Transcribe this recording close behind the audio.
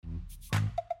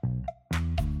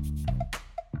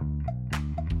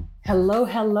Hello,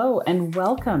 hello, and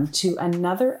welcome to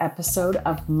another episode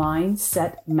of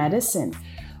Mindset Medicine,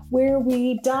 where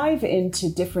we dive into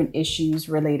different issues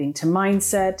relating to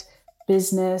mindset,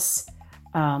 business,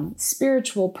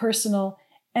 spiritual, personal,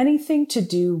 anything to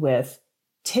do with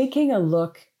taking a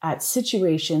look at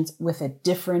situations with a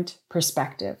different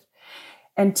perspective.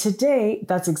 And today,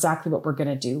 that's exactly what we're going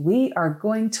to do. We are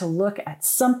going to look at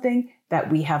something that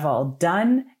we have all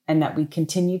done and that we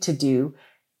continue to do,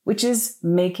 which is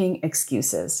making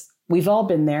excuses. We've all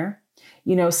been there.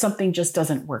 You know, something just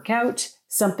doesn't work out.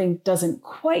 Something doesn't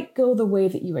quite go the way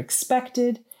that you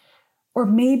expected. Or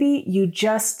maybe you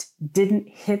just didn't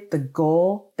hit the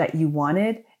goal that you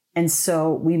wanted. And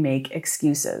so we make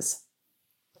excuses.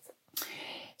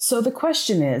 So the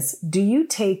question is, do you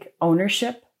take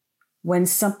ownership when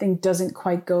something doesn't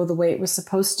quite go the way it was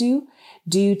supposed to?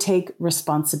 Do you take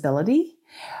responsibility?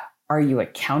 Are you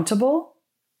accountable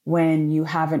when you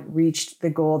haven't reached the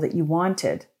goal that you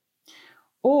wanted?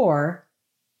 Or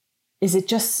is it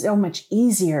just so much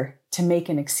easier to make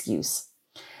an excuse?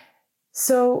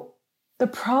 So the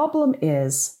problem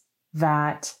is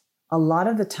that a lot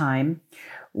of the time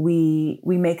we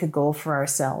make a goal for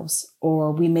ourselves,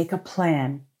 or we make a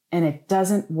plan and it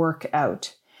doesn't work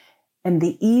out. And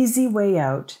the easy way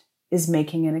out is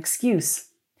making an excuse.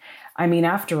 I mean,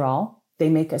 after all,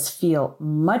 they make us feel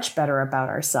much better about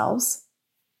ourselves.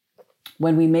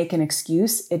 When we make an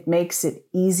excuse, it makes it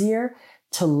easier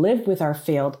to live with our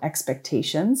failed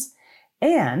expectations.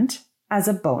 And as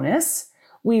a bonus,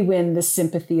 we win the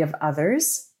sympathy of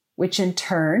others, which in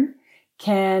turn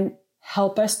can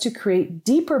help us to create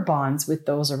deeper bonds with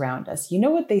those around us. You know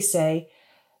what they say?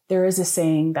 There is a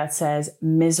saying that says,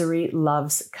 misery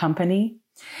loves company.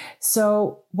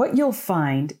 So what you'll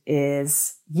find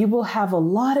is you will have a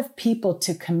lot of people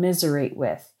to commiserate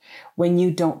with when you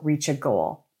don't reach a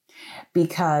goal,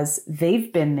 because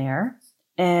they've been there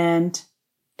and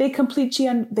they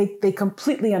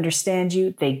completely understand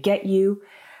you. They get you.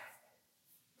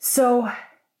 So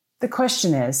the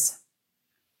question is,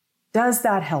 does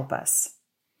that help us?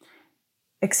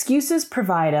 Excuses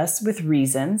provide us with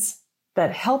reasons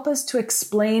that help us to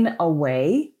explain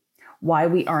away why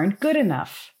we aren't good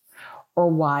enough or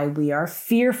why we are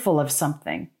fearful of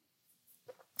something.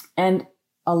 And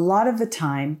a lot of the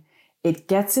time, it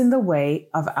gets in the way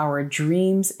of our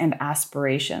dreams and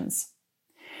aspirations.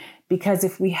 Because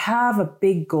if we have a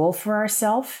big goal for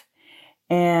ourselves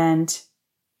and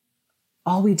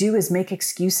all we do is make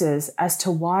excuses as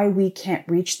to why we can't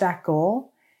reach that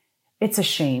goal, it's a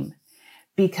shame,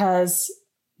 because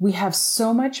we have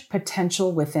so much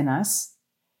potential within us,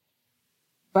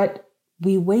 but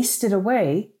we waste it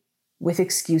away with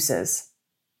excuses.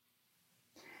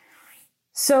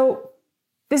 So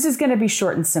this is going to be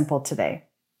short and simple today.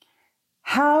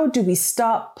 How do we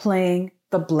stop playing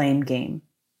the blame game?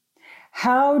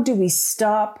 How do we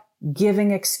stop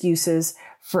giving excuses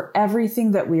for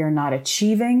everything that we are not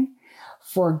achieving,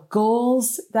 for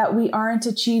goals that we aren't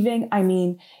achieving? I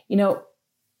mean,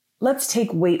 let's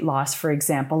take weight loss, for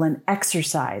example, and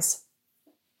exercise.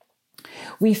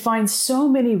 We find so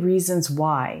many reasons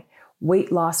why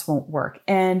weight loss won't work.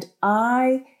 And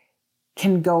I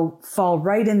can fall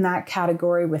right in that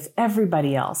category with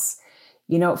everybody else.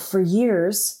 For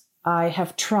years,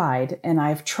 I've tried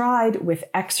with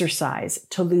exercise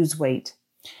to lose weight.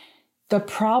 The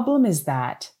problem is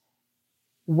that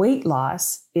weight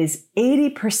loss is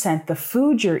 80% the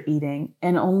food you're eating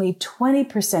and only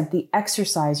 20% the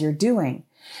exercise you're doing.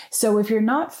 So if you're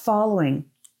not following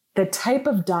the type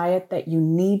of diet that you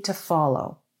need to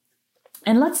follow,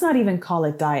 and let's not even call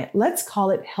it diet, let's call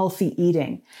it healthy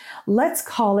eating. Let's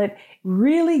call it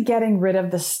really getting rid of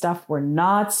the stuff we're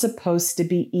not supposed to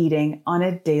be eating on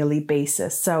a daily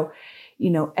basis. So,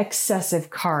 excessive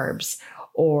carbs,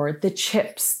 or the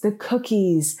chips, the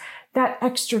cookies, that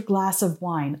extra glass of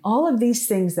wine, all of these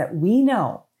things that we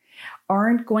know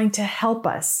aren't going to help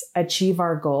us achieve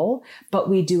our goal, but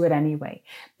we do it anyway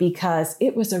because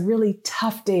it was a really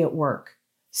tough day at work.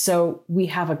 So we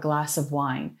have a glass of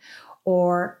wine.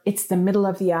 Or it's the middle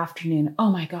of the afternoon.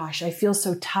 Oh my gosh, I feel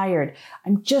so tired.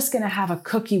 I'm just going to have a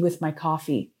cookie with my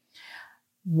coffee.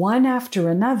 One after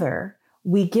another,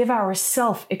 we give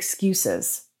ourselves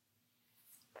excuses.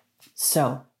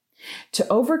 So, to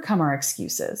overcome our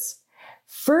excuses,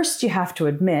 first you have to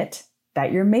admit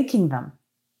that you're making them.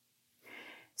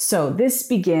 So this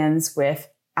begins with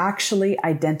actually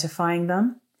identifying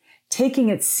them, taking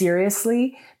it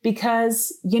seriously,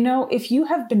 because, if you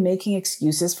have been making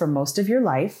excuses for most of your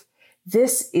life,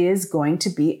 this is going to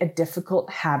be a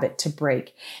difficult habit to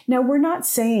break. Now, we're not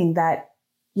saying that,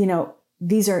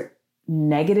 these are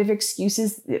negative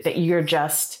excuses, that you're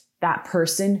just that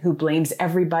person who blames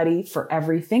everybody for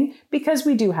everything, because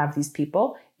we do have these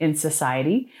people in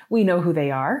society. We know who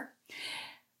they are.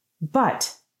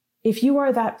 But if you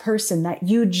are that person that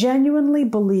you genuinely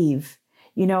believe,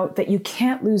 that you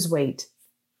can't lose weight,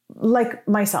 like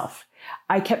myself,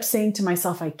 I kept saying to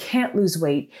myself, I can't lose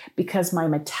weight because my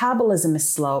metabolism is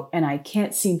slow and I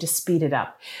can't seem to speed it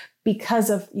up because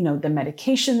of, the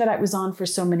medication that I was on for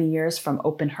so many years from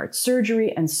open heart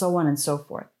surgery and so on and so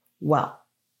forth. Well,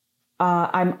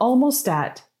 I'm almost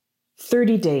at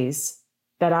 30 days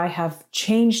that I have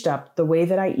changed up the way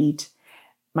that I eat,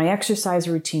 my exercise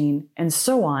routine, and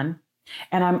so on.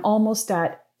 And I'm almost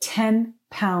at 10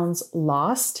 pounds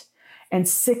lost and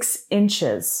 6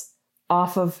 inches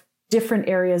off of different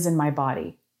areas in my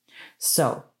body.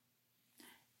 So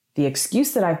the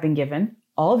excuse that I've been given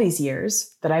all these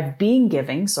years, that I've been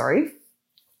giving,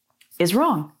 is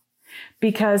wrong,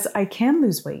 because I can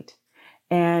lose weight.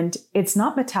 And it's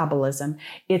not metabolism.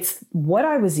 It's what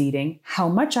I was eating, how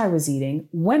much I was eating,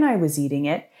 when I was eating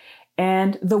it,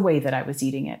 and the way that I was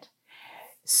eating it.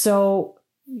 So,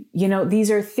 these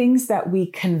are things that we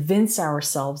convince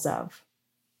ourselves of.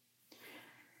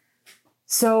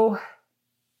 So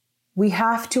we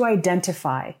have to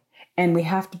identify, and we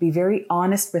have to be very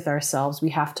honest with ourselves. We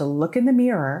have to look in the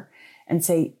mirror and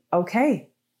say, okay,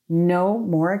 no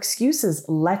more excuses.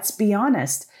 Let's be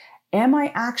honest. Am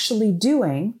I actually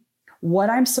doing what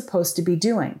I'm supposed to be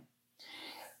doing?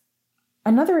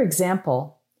 Another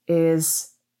example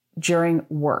is during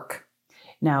work.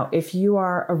 Now, if you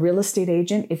are a real estate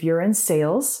agent, if you're in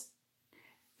sales,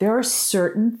 there are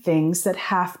certain things that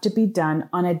have to be done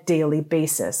on a daily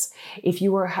basis. If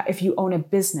you own a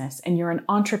business and you're an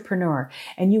entrepreneur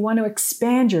and you want to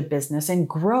expand your business and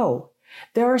grow,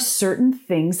 there are certain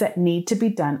things that need to be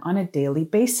done on a daily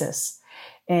basis.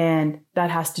 And that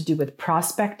has to do with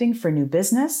prospecting for new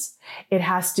business. It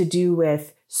has to do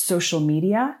with social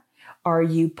media. Are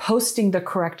you posting the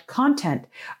correct content?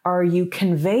 Are you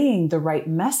conveying the right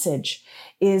message?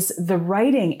 Is the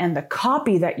writing and the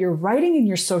copy that you're writing in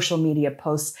your social media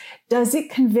posts, does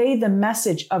it convey the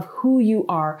message of who you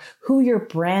are, who your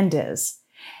brand is?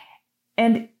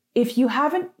 And if you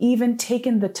haven't even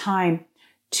taken the time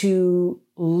to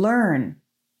learn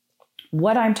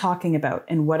what I'm talking about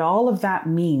and what all of that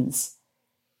means,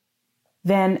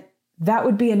 then that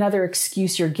would be another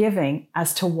excuse you're giving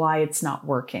as to why it's not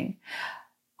working.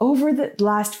 Over the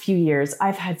last few years,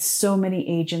 I've had so many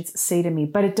agents say to me,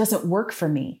 but it doesn't work for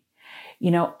me.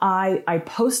 I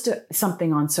post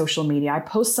something on social media, I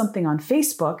post something on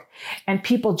Facebook, and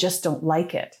people just don't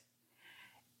like it.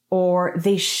 Or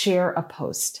they share a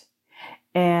post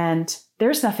and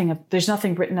there's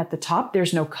nothing written at the top.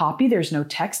 There's no copy. There's no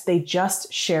text. They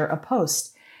just share a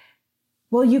post.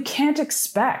 Well, you can't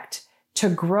expect to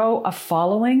grow a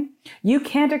following. You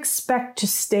can't expect to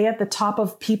stay at the top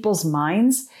of people's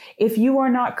minds if you are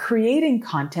not creating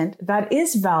content that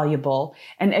is valuable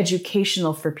and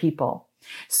educational for people.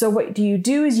 So what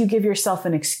do is you give yourself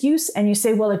an excuse and you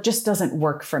say, well, it just doesn't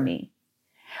work for me.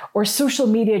 Or social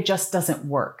media just doesn't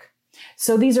work.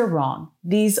 So these are wrong.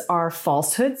 These are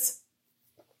falsehoods.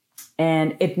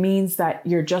 And it means that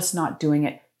you're just not doing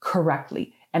it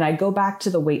correctly. And I go back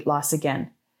to the weight loss again.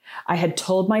 I had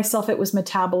told myself it was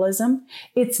metabolism.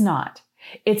 It's not.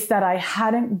 It's that I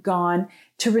hadn't gone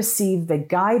to receive the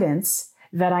guidance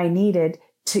that I needed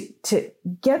to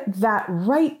get that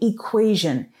right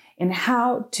equation in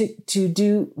how to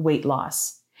do weight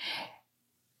loss.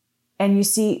 And you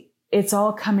see, it's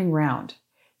all coming round.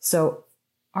 So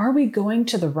are we going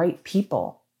to the right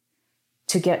people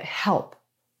to get help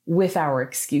with our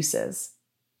excuses?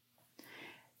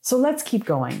 So let's keep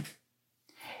going.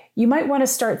 You might want to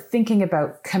start thinking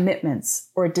about commitments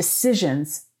or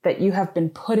decisions that you have been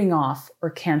putting off or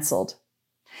canceled.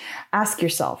 Ask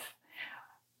yourself,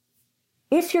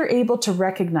 if you're able to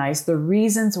recognize the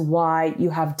reasons why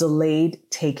you have delayed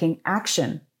taking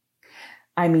action.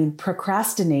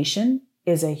 Procrastination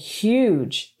is a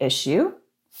huge issue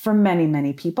for many,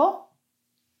 many people.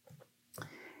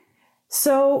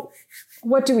 So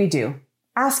what do?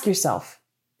 Ask yourself,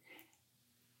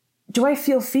 do I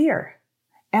feel fear?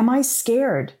 Am I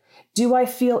scared? Do I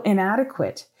feel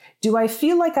inadequate? Do I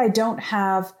feel like I don't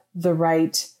have the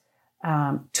right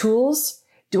tools?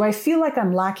 Do I feel like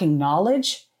I'm lacking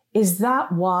knowledge? Is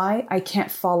that why I can't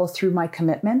follow through my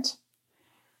commitment?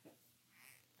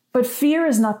 But fear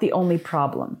is not the only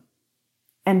problem.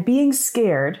 And being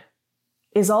scared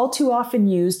is all too often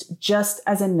used just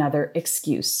as another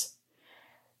excuse.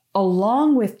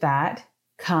 Along with that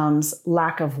comes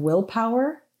lack of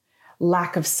willpower,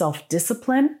 lack of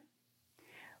self-discipline,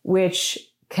 which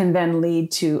can then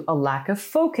lead to a lack of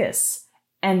focus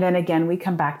And then again, we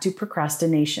come back to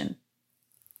procrastination.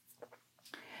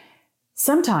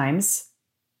 Sometimes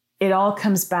it all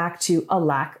comes back to a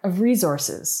lack of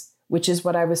resources, which is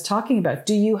what I was talking about.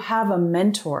 Do you have a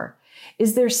mentor?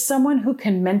 Is there someone who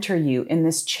can mentor you in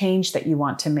this change that you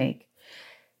want to make?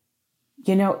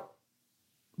 You know,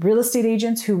 real estate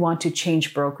agents who want to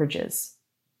change brokerages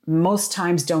most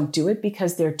times don't do it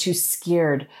because they're too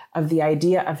scared of the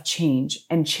idea of change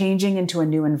and changing into a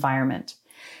new environment.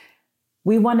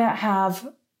 We want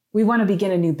to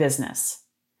begin a new business.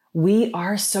 We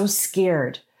are so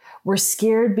scared. We're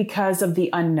scared because of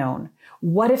the unknown.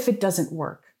 What if it doesn't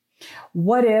work?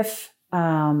 What if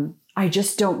I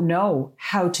just don't know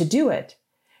how to do it?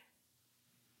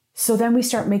 So then we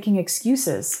start making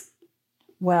excuses.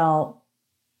 Well,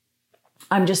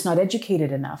 I'm just not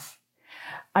educated enough.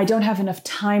 I don't have enough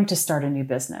time to start a new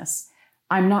business.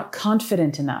 I'm not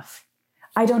confident enough.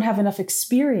 I don't have enough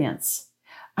experience.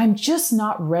 I'm just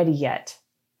not ready yet.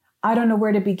 I don't know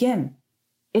where to begin.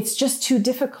 It's just too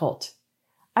difficult.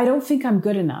 I don't think I'm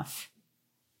good enough.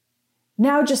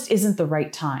 Now just isn't the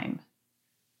right time.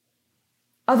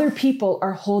 Other people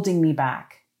are holding me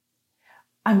back.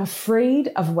 I'm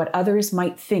afraid of what others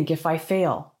might think if I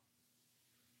fail.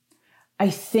 I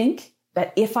think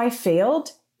that if I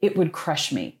failed, it would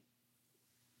crush me.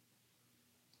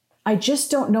 I just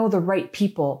don't know the right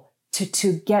people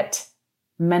to get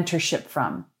mentorship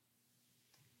from.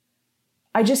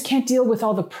 I just can't deal with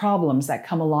all the problems that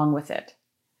come along with it.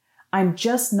 I'm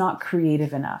just not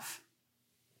creative enough.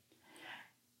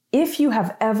 If you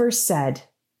have ever said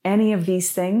any of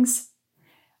these things,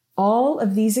 all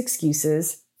of these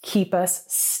excuses keep us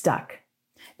stuck.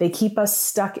 They keep us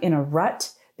stuck in a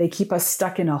rut. They keep us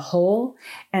stuck in a hole,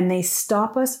 and they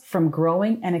stop us from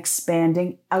growing and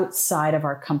expanding outside of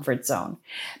our comfort zone.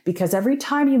 Because every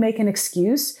time you make an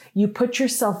excuse, you put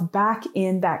yourself back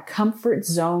in that comfort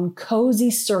zone,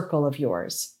 cozy circle of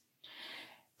yours.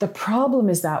 The problem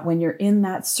is that when you're in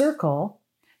that circle,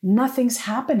 nothing's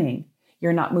happening.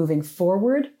 You're not moving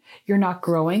forward. You're not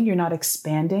growing. You're not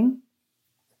expanding.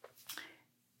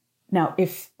 Now,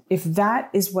 if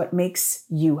that is what makes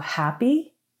you happy,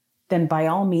 then by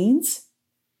all means,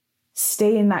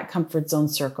 stay in that comfort zone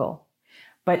circle.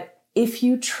 But if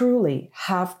you truly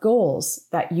have goals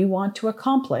that you want to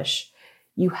accomplish,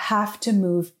 you have to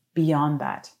move beyond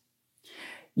that.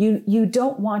 You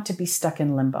don't want to be stuck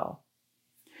in limbo.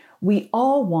 We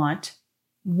all want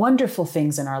wonderful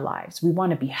things in our lives. We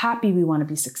want to be happy. We want to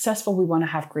be successful. We want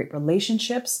to have great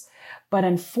relationships. But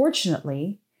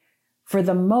unfortunately, for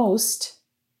the most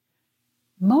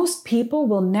people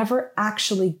will never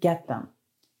actually get them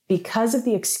because of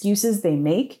the excuses they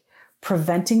make,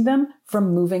 preventing them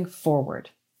from moving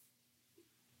forward.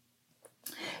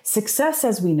 Success,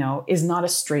 as we know, is not a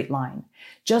straight line,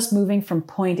 just moving from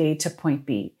point A to point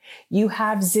B. You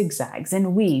have zigzags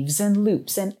and weaves and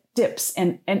loops and dips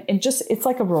and just, it's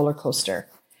like a roller coaster.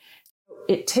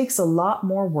 It takes a lot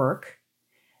more work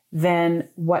than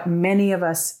what many of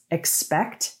us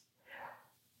expect.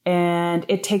 And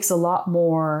it takes a lot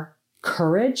more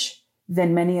courage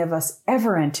than many of us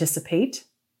ever anticipate.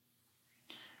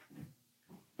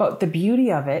 But the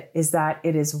beauty of it is that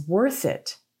it is worth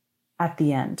it at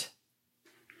the end.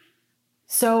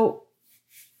 So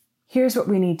here's what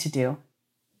we need to do.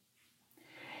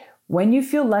 When you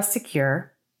feel less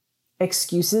secure,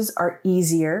 excuses are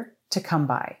easier to come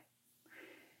by.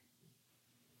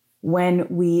 When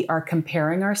we are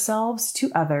comparing ourselves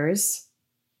to others,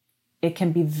 it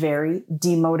can be very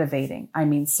demotivating. I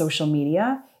mean, social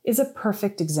media is a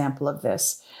perfect example of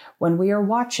this. When we are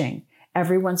watching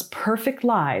everyone's perfect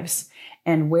lives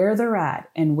and where they're at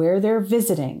and where they're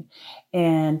visiting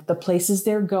and the places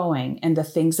they're going and the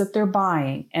things that they're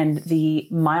buying and the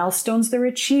milestones they're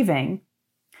achieving,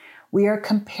 we are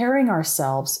comparing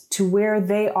ourselves to where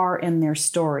they are in their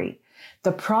story.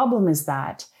 The problem is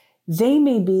that they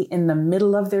may be in the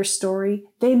middle of their story.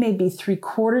 They may be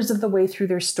 3/4 of the way through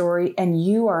their story, and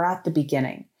you are at the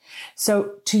beginning.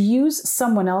 So to use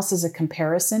someone else as a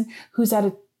comparison who's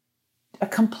at a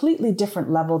completely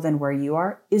different level than where you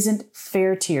are isn't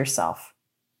fair to yourself.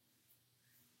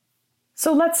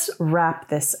 So let's wrap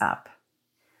this up.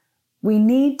 We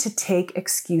need to take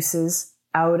excuses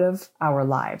out of our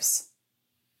lives.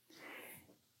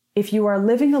 If you are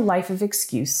living a life of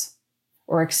excuse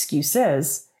or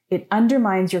excuses, it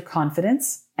undermines your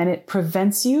confidence and it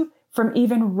prevents you from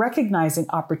even recognizing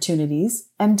opportunities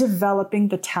and developing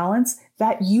the talents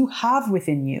that you have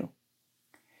within you.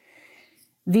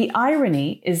 The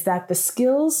irony is that the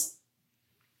skills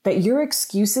that your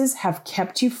excuses have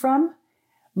kept you from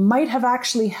might have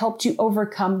actually helped you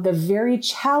overcome the very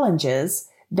challenges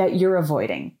that you're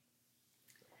avoiding.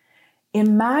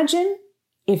 Imagine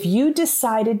if you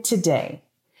decided today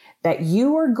that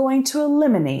you are going to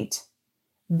eliminate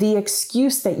the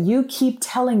excuse that you keep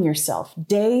telling yourself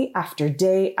day after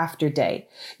day after day.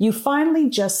 You finally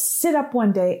just sit up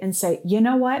one day and say, you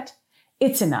know what?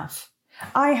 It's enough.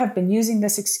 I have been using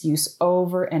this excuse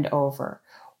over and over.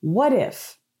 What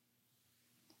if,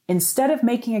 instead of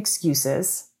making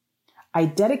excuses, I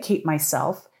dedicate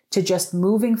myself to just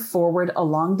moving forward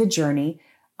along the journey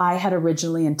I had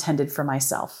originally intended for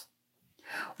myself?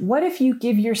 What if you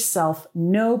give yourself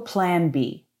no plan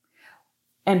B?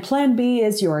 And plan B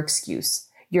is your excuse.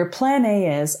 Your plan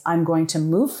A is, I'm going to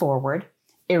move forward,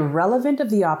 irrelevant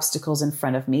of the obstacles in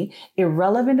front of me,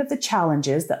 irrelevant of the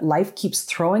challenges that life keeps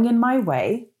throwing in my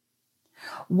way.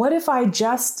 What if I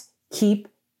just keep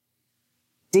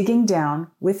digging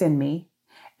down within me?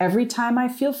 Every time I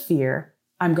feel fear,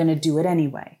 I'm going to do it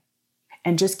anyway.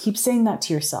 And just keep saying that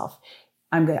to yourself.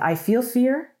 I feel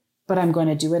fear, but I'm going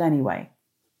to do it anyway.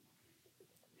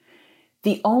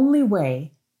 The only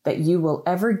way that you will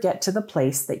ever get to the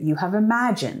place that you have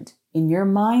imagined in your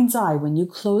mind's eye when you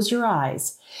close your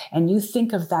eyes and you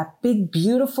think of that big,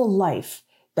 beautiful life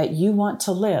that you want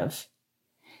to live,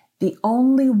 the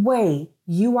only way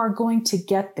you are going to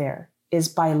get there is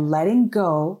by letting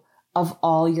go of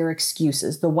all your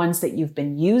excuses, the ones that you've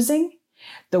been using,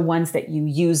 the ones that you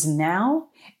use now,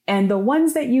 and the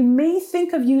ones that you may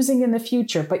think of using in the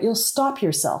future, but you'll stop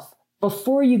yourself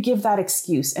before you give that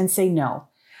excuse and say, no,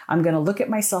 I'm going to look at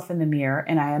myself in the mirror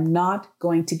and I am not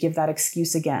going to give that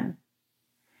excuse again.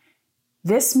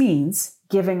 This means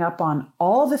giving up on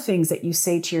all the things that you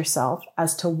say to yourself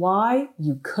as to why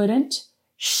you couldn't,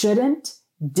 shouldn't,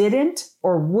 didn't,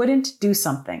 or wouldn't do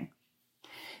something.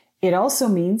 It also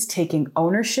means taking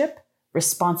ownership,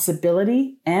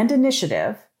 responsibility, and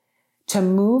initiative to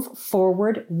move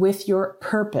forward with your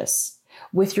purpose,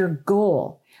 with your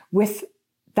goal, with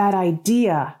that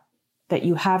idea that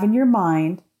you have in your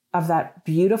mind of that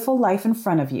beautiful life in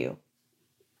front of you.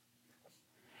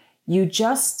 You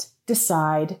just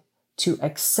decide to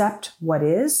accept what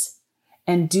is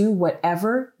and do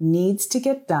whatever needs to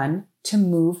get done to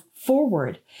move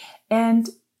forward. And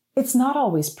it's not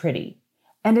always pretty,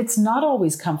 and it's not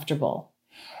always comfortable.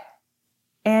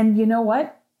 And you know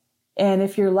what? And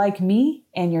if you're like me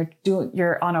and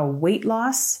you're on a weight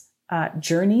loss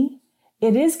journey,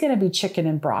 it is going to be chicken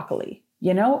and broccoli,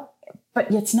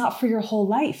 but it's not for your whole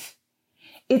life.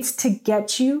 It's to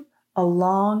get you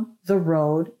along the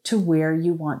road to where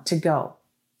you want to go.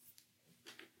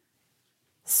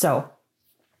 So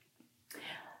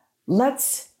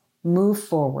let's move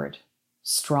forward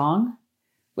strong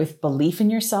with belief in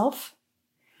yourself,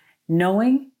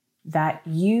 knowing that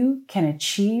you can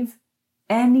achieve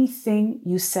anything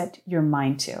you set your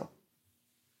mind to.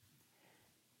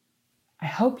 I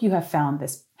hope you have found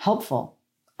this helpful.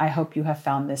 I hope you have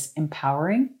found this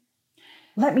empowering.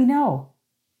 Let me know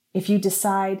if you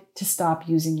decide to stop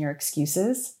using your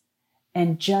excuses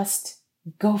and just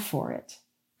go for it.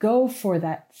 Go for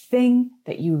that thing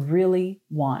that you really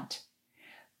want.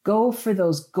 Go for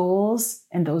those goals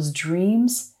and those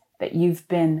dreams that you've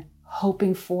been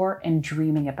hoping for and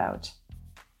dreaming about.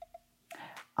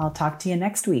 I'll talk to you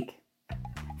next week.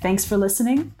 Thanks for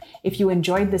listening. If you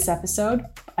enjoyed this episode,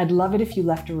 I'd love it if you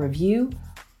left a review.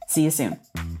 See you soon.